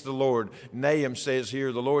against the Lord. Nahum says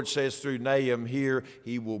here, the Lord says through Nahum here,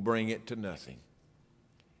 He will bring it to nothing.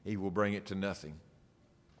 He will bring it to nothing.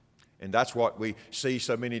 And that's what we see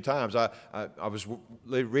so many times. I was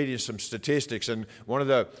reading some statistics, and one of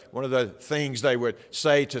the things they would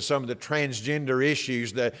say to some of the transgender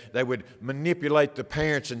issues, that they would manipulate the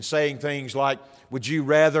parents in saying things like, would you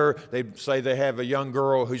rather, they'd say they have a young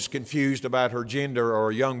girl who's confused about her gender, or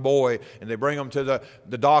a young boy, and they bring them to the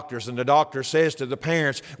doctors, and the doctor says to the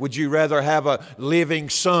parents, would you rather have a living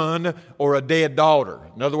son or a dead daughter?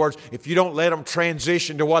 In other words, if you don't let them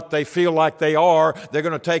transition to what they feel like they are, they're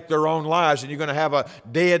going to take their own lives, and you're going to have a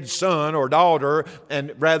dead son or daughter,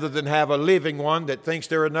 and rather than have a living one that thinks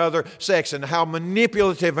they're another sex. And how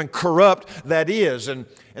manipulative and corrupt that is. And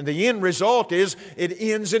the end result is it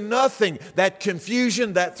ends in nothing. That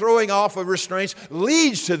confusion, that throwing off of restraints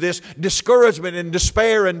leads to this discouragement and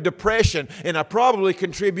despair and depression, and it probably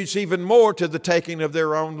contributes even more to the taking of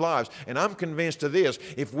their own lives. And I'm convinced of this.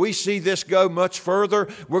 If we see this go much further,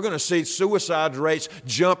 we're going to see suicide rates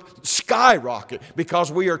skyrocket,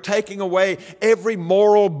 because we are taking away every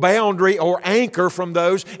moral boundary or anchor from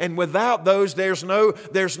those, and without those there's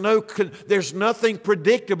nothing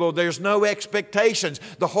predictable. There's no expectations.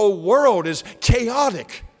 The whole world is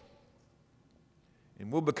chaotic.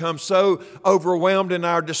 And we'll become so overwhelmed in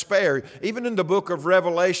our despair. Even in the book of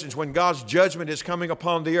Revelations, when God's judgment is coming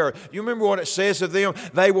upon the earth, you remember what it says of them?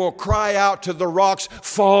 They will cry out to the rocks,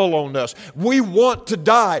 fall on us. We want to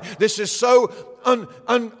die. This is so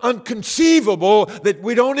unconceivable that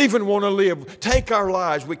we don't even want to live. Take our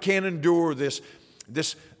lives. We can't endure this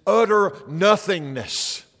utter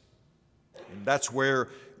nothingness. And that's where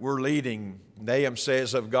we're leading. Nahum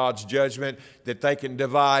says of God's judgment that they can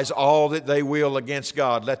devise all that they will against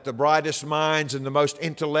God. Let the brightest minds and the most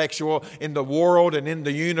intellectual in the world and in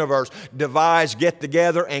the universe get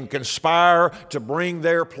together and conspire to bring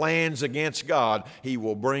their plans against God. He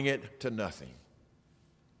will bring it to nothing.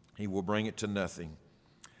 He will bring it to nothing.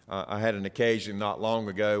 I had an occasion not long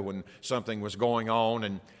ago when something was going on,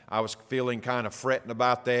 and I was feeling kind of fretting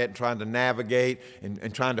about that and trying to navigate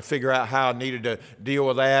and trying to figure out how I needed to deal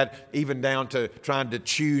with that, even down to trying to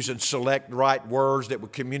choose and select right words that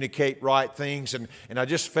would communicate right things. And I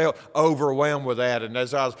just felt overwhelmed with that. And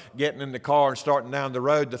as I was getting in the car and starting down the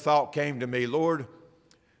road, the thought came to me, Lord,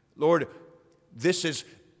 this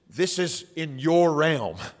is in your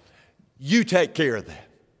realm. You take care of that.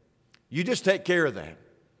 You just take care of that.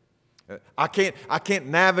 I can't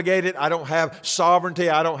navigate it. I don't have sovereignty.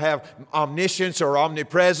 I don't have omniscience or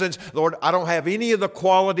omnipresence. Lord, I don't have any of the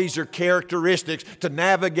qualities or characteristics to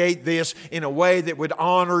navigate this in a way that would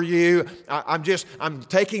honor you. I'm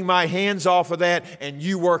taking my hands off of that, and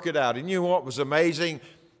you work it out. And you know what was amazing?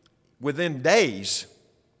 Within days,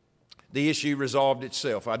 the issue resolved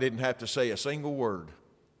itself. I didn't have to say a single word.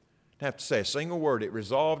 Didn't have to say a single word. It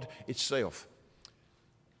resolved itself.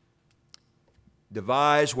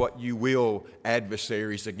 Devise what you will,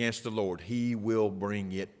 adversaries against the Lord. He will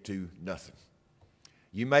bring it to nothing.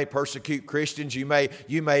 You may persecute Christians. You may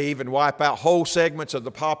even wipe out whole segments of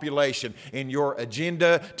the population in your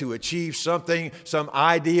agenda to achieve something, some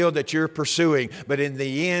ideal that you're pursuing. But in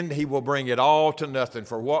the end, He will bring it all to nothing.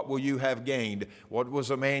 For what will you have gained? What was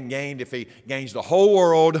a man gained if he gains the whole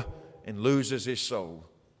world and loses his soul?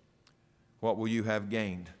 What will you have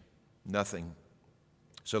gained? Nothing.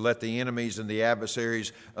 So let the enemies and the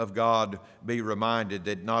adversaries of God be reminded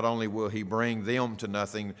that not only will He bring them to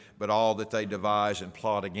nothing, but all that they devise and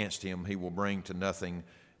plot against Him, He will bring to nothing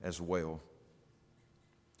as well.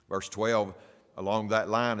 Verse 12, along that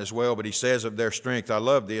line as well, but he says of their strength. I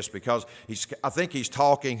love this because I think he's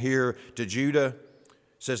talking here to Judah. It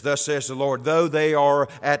says, thus says the Lord, though they are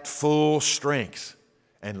at full strength,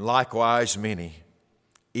 and likewise many,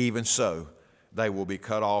 even so they will be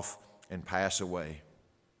cut off and pass away.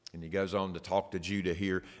 And he goes on to talk to Judah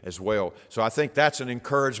here as well. So I think that's an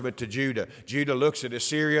encouragement to Judah. Judah looks at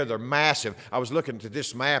Assyria. They're massive. I was looking at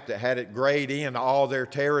this map that had it grayed in all their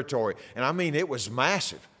territory. And I mean, it was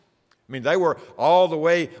massive. I mean, they were all the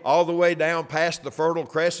way down past the Fertile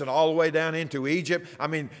Crescent, all the way down into Egypt. I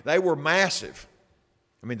mean, they were massive.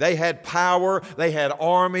 I mean, they had power, they had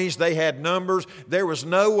armies, they had numbers. There was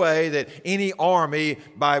no way that any army,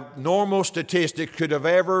 by normal statistics, could have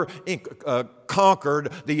ever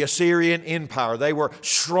conquered the Assyrian Empire. They were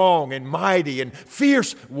strong and mighty and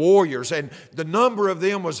fierce warriors, and the number of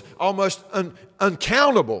them was almost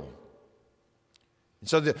uncountable. And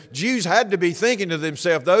so the Jews had to be thinking to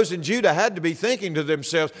themselves, those in Judah had to be thinking to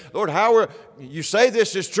themselves, Lord, you say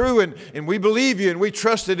this is true and we believe you and we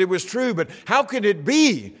trust that it was true, but how could it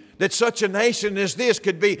be that such a nation as this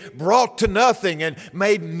could be brought to nothing and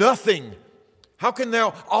made nothing? How can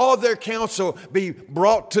now all their counsel be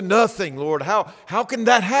brought to nothing, Lord? How can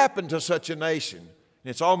that happen to such a nation? And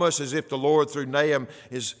it's almost as if the Lord through Nahum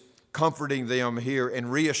is comforting them here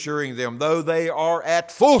and reassuring them, though they are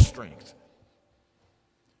at full strength.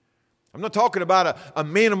 I'm not talking about a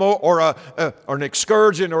minimal or an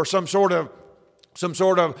excursion or some sort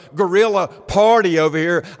of guerrilla party over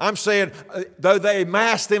here. I'm saying, though they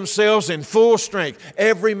mass themselves in full strength,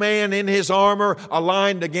 every man in his armor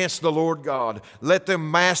aligned against the Lord God. Let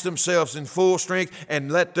them mass themselves in full strength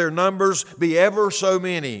and let their numbers be ever so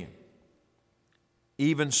many.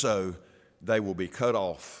 Even so, they will be cut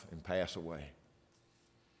off and pass away.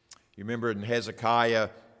 You remember in Hezekiah,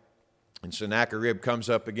 and Sennacherib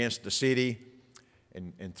comes up against the city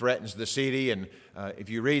and threatens the city. And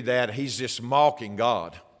if you read that, he's just mocking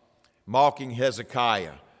God, mocking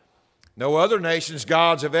Hezekiah. No other nation's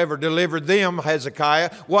gods have ever delivered them,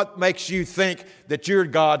 Hezekiah. What makes you think that your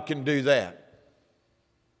God can do that?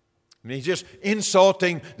 And he's just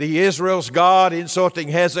insulting the Israel's God, insulting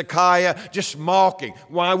Hezekiah, just mocking.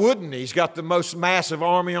 Why wouldn't he? He's got the most massive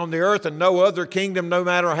army on the earth, and no other kingdom, no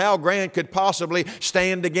matter how grand, could possibly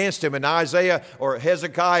stand against him. And Isaiah or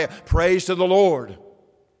Hezekiah prays to the Lord.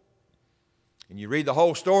 And you read the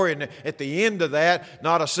whole story, and at the end of that,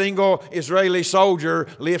 not a single Israeli soldier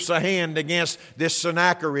lifts a hand against this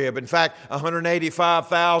Sennacherib. In fact,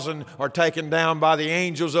 185,000 are taken down by the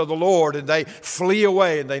angels of the Lord, and they flee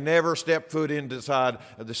away, and they never step foot inside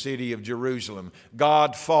of the city of Jerusalem.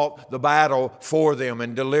 God fought the battle for them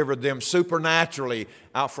and delivered them supernaturally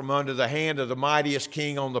out from under the hand of the mightiest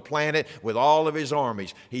king on the planet with all of his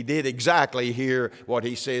armies. He did exactly here what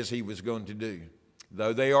he says he was going to do.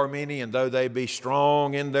 Though they are many and though they be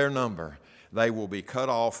strong in their number, they will be cut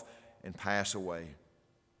off and pass away.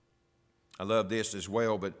 I love this as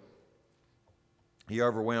well, but he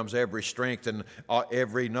overwhelms every strength and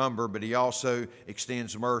every number, but he also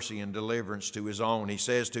extends mercy and deliverance to his own. He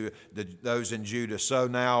says to those in Judah, so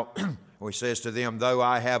now where he says to them, though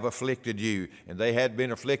I have afflicted you. And they had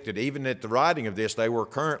been afflicted. Even at the writing of this, they were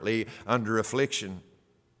currently under affliction.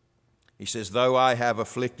 He says, though I have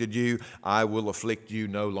afflicted you, I will afflict you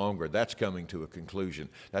no longer. That's coming to a conclusion.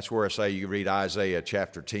 That's where I say you read Isaiah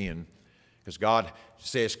chapter 10. Because God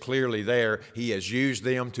says clearly there, He has used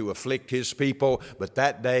them to afflict His people, but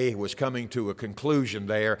that day was coming to a conclusion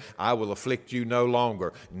there. I will afflict you no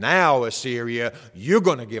longer. Now, Assyria, you're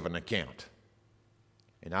going to give an account.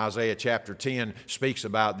 And Isaiah chapter 10 speaks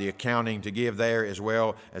about the accounting to give there, as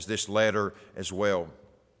well as this letter as well.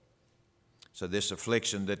 So this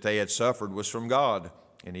affliction that they had suffered was from God.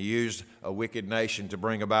 And He used a wicked nation to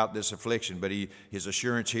bring about this affliction. But His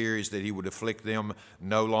assurance here is that He would afflict them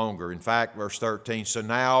no longer. In fact, verse 13, so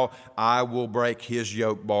now I will break His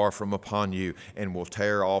yoke bar from upon you and will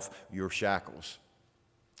tear off your shackles.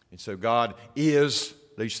 And so God is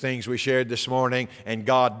these things we shared this morning, and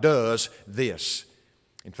God does this.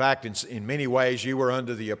 In fact, in many ways, you were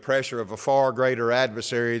under the pressure of a far greater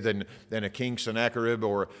adversary than a King Sennacherib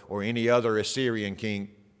or any other Assyrian king.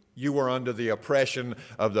 You were under the oppression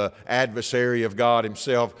of the adversary of God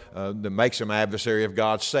himself, that makes him adversary of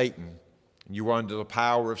God, Satan. You were under the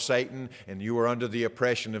power of Satan, and you were under the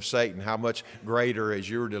oppression of Satan. How much greater is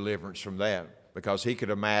your deliverance from that? Because he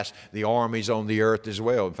could amass the armies on the earth as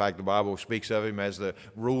well. In fact, the Bible speaks of him as the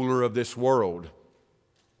ruler of this world.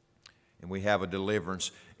 And we have a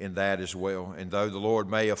deliverance in that as well. And though the Lord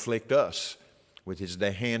may afflict us with His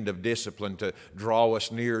hand of discipline to draw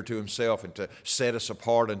us nearer to Himself and to set us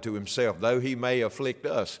apart unto Himself, though He may afflict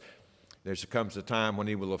us, there comes a time when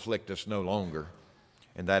He will afflict us no longer.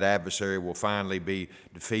 And that adversary will finally be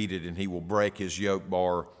defeated, and he will break his yoke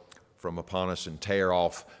bar from upon us and tear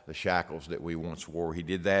off the shackles that we once wore. He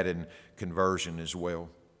did that in conversion as well.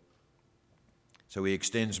 So He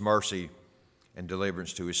extends mercy and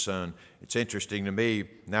deliverance to His Son. It's interesting to me,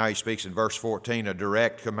 now He speaks in verse 14, a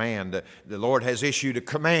direct command. The Lord has issued a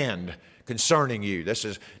command concerning you.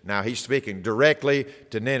 Now He's speaking directly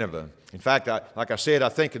to Nineveh. In fact, like I said, I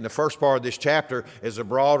think in the first part of this chapter is a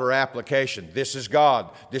broader application. This is God.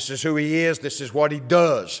 This is who He is. This is what He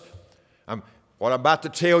does. What I'm about to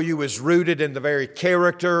tell you is rooted in the very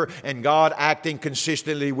character and God acting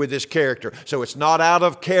consistently with His character. So it's not out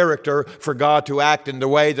of character for God to act in the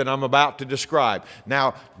way that I'm about to describe.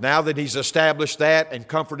 Now that He's established that and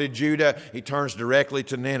comforted Judah, He turns directly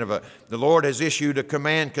to Nineveh. The Lord has issued a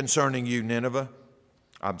command concerning you, Nineveh.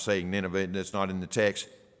 I'm saying Nineveh, that's not in the text.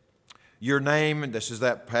 Your name, and this is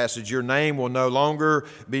that passage, your name will no longer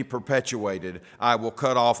be perpetuated. I will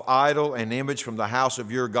cut off idol and image from the house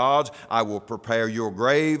of your gods. I will prepare your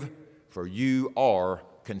grave, for you are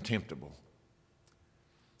contemptible.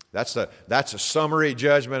 That's a summary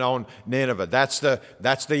judgment on Nineveh. That's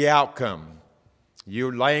the outcome.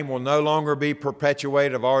 Your name will no longer be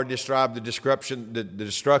perpetuated. I've already described the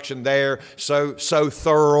destruction there so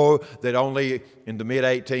thorough that only in the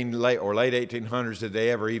late 1800s did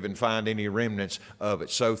they ever even find any remnants of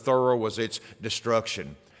it. So thorough was its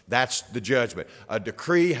destruction. That's the judgment. A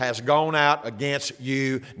decree has gone out against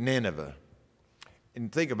you, Nineveh.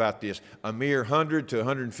 And think about this, a mere 100 to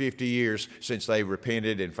 150 years since they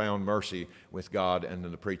repented and found mercy with God and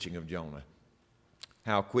the preaching of Jonah.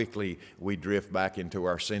 How quickly we drift back into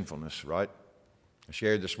our sinfulness, right? I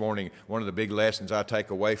shared this morning, one of the big lessons I take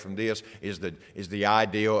away from this is the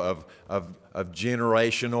idea of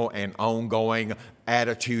generational and ongoing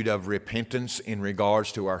attitude of repentance in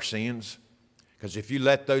regards to our sins. Because if you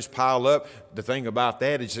let those pile up, the thing about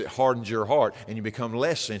that is it hardens your heart and you become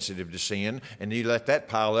less sensitive to sin, and you let that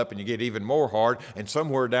pile up and you get even more hard, and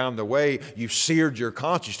somewhere down the way you've seared your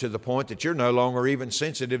conscience to the point that you're no longer even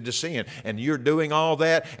sensitive to sin, and you're doing all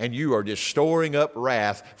that and you are just storing up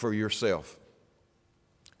wrath for yourself.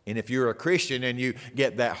 And if you're a Christian and you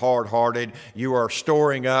get that hard-hearted, you are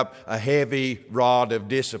storing up a heavy rod of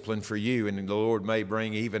discipline for you. And the Lord may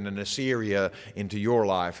bring even an Assyria into your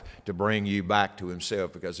life to bring you back to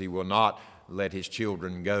Himself, because He will not let His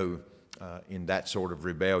children go in that sort of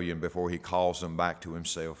rebellion before He calls them back to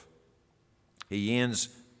Himself. He ends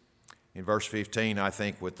in verse 15, I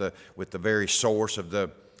think, with the very source of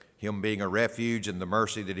Him being a refuge and the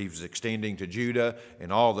mercy that He was extending to Judah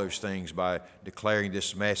and all those things by declaring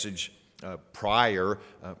this message prior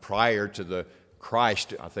to the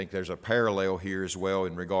Christ. I think there's a parallel here as well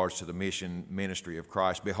in regards to the ministry of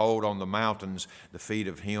Christ. Behold, on the mountains the feet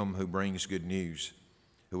of Him who brings good news,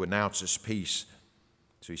 who announces peace.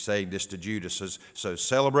 So He's saying this to Judah. So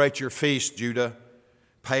celebrate your feast, Judah.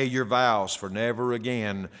 Pay your vows, for never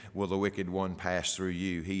again will the wicked one pass through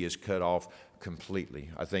you. He is cut off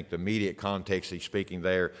completely. I think the immediate context He's speaking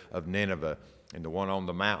there of Nineveh, And the one on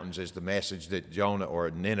the mountains is the message that Jonah or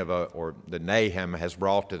Nineveh or the Nahum has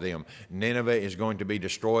brought to them. Nineveh is going to be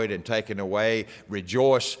destroyed and taken away.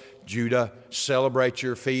 Rejoice, Judah. Celebrate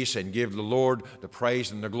your feast and give the Lord the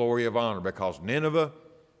praise and the glory of honor, because Nineveh,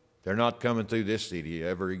 they're not coming through this city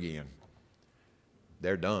ever again.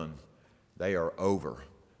 They're done. They are over.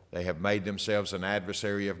 They have made themselves an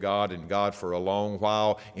adversary of God, and God for a long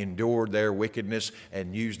while endured their wickedness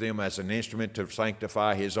and used them as an instrument to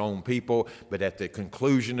sanctify His own people. But at the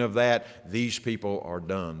conclusion of that, these people are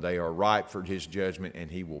done. They are ripe for His judgment,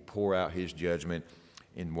 and He will pour out His judgment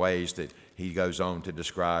in ways that He goes on to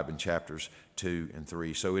describe in chapters 2 and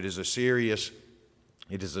 3. So it is a serious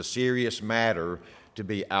matter to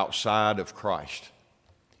be outside of Christ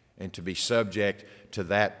and to be subject to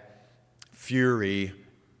that fury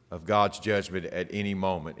of God's judgment at any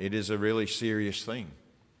moment. It is a really serious thing.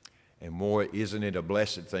 And more, isn't it a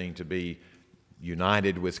blessed thing to be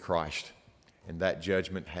united with Christ? And that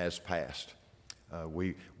judgment has passed.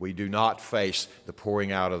 We do not face the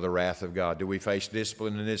pouring out of the wrath of God. Do we face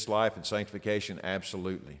discipline in this life and sanctification?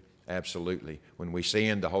 Absolutely. Absolutely. When we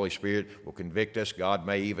sin, the Holy Spirit will convict us. God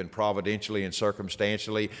may even providentially and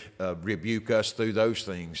circumstantially rebuke us through those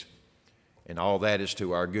things. And all that is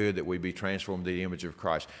to our good, that we be transformed to the image of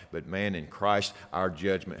Christ. But man, in Christ, our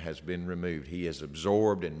judgment has been removed. He has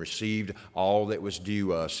absorbed and received all that was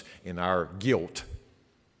due us in our guilt.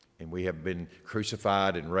 And we have been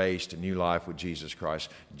crucified and raised to new life with Jesus Christ.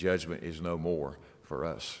 Judgment is no more for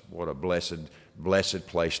us. What a blessed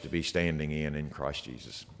place to be standing in Christ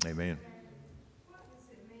Jesus. Amen. What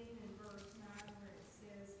does it mean in verse 9 where it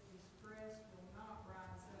says, distress will not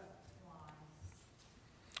rise up twice?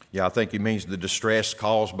 Yeah, I think he means the distress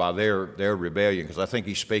caused by their rebellion, because I think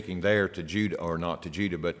he's speaking there to Judah, or not to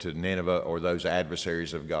Judah, but to Nineveh or those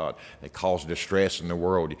adversaries of God. They cause distress in the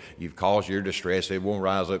world. You've caused your distress, it won't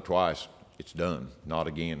rise up twice. It's done, not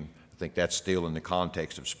again. I think that's still in the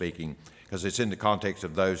context of speaking, because it's in the context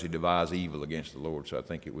of those who devise evil against the Lord. So I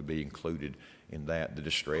think it would be included in that, the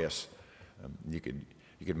distress. You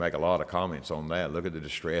could make a lot of comments on that. Look at the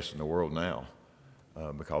distress in the world now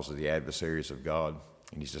because of the adversaries of God.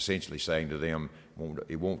 And he's essentially saying to them,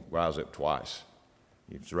 it won't rise up twice.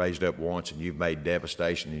 It's raised up once, and you've made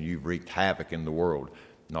devastation, and you've wreaked havoc in the world.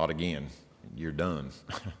 Not again. You're done.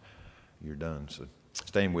 You're done. So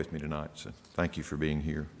stand with me tonight. So thank you for being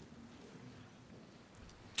here.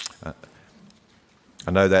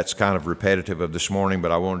 I know that's kind of repetitive of this morning,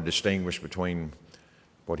 but I want to distinguish between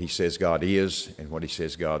what he says God is and what he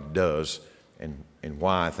says God does, and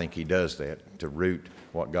why I think he does that, to root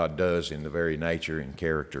what God does in the very nature and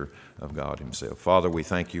character of God himself. Father, we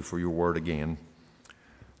thank you for your word again.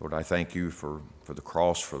 Lord, I thank you for the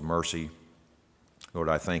cross, for mercy. Lord,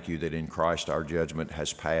 I thank you that in Christ our judgment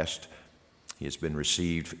has passed. He has been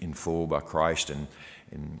received in full by Christ, and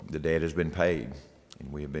the debt has been paid.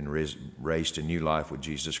 And we have been raised to new life with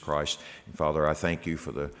Jesus Christ. And Father, I thank you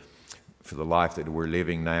for the life that we're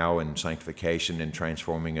living now in sanctification and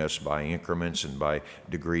transforming us by increments and by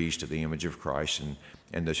degrees to the image of Christ,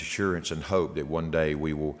 and the assurance and hope that one day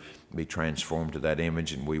we will be transformed to that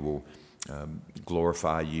image and we will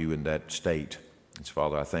glorify you in that state. And so,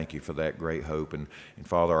 Father, I thank you for that great hope. And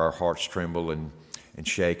Father, our hearts tremble and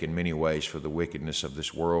shake in many ways for the wickedness of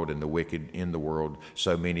this world and the wicked in the world.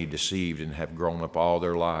 So many deceived and have grown up all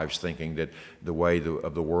their lives thinking that the way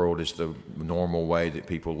of the world is the normal way that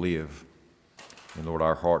people live. And Lord,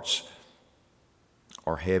 our hearts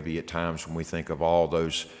are heavy at times when we think of all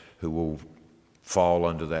those who will fall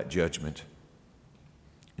under that judgment.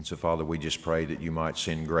 And so, Father, we just pray that you might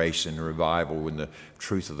send grace and revival in the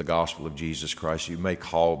truth of the gospel of Jesus Christ. You may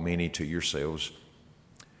call many to yourselves.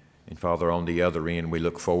 And Father, on the other end, we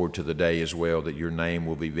look forward to the day as well that your name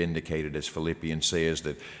will be vindicated, as Philippians says,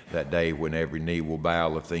 that day when every knee will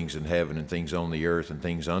bow of things in heaven and things on the earth and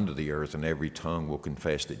things under the earth, and every tongue will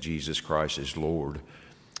confess that Jesus Christ is Lord,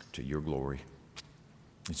 to your glory.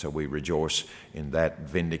 And so we rejoice in that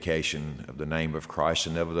vindication of the name of Christ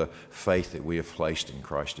and of the faith that we have placed in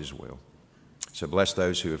Christ as well. So bless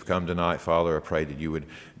those who have come tonight, Father. I pray that you would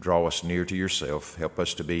draw us near to yourself. Help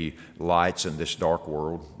us to be lights in this dark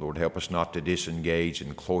world. Lord, help us not to disengage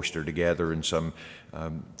and cloister together in some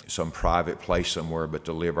private place somewhere, but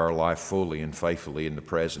to live our life fully and faithfully in the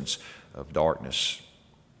presence of darkness.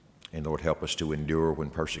 And Lord, help us to endure when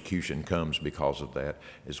persecution comes because of that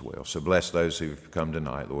as well. So bless those who've come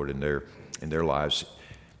tonight, Lord, in their lives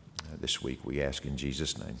this week. We ask in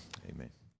Jesus' name. Amen.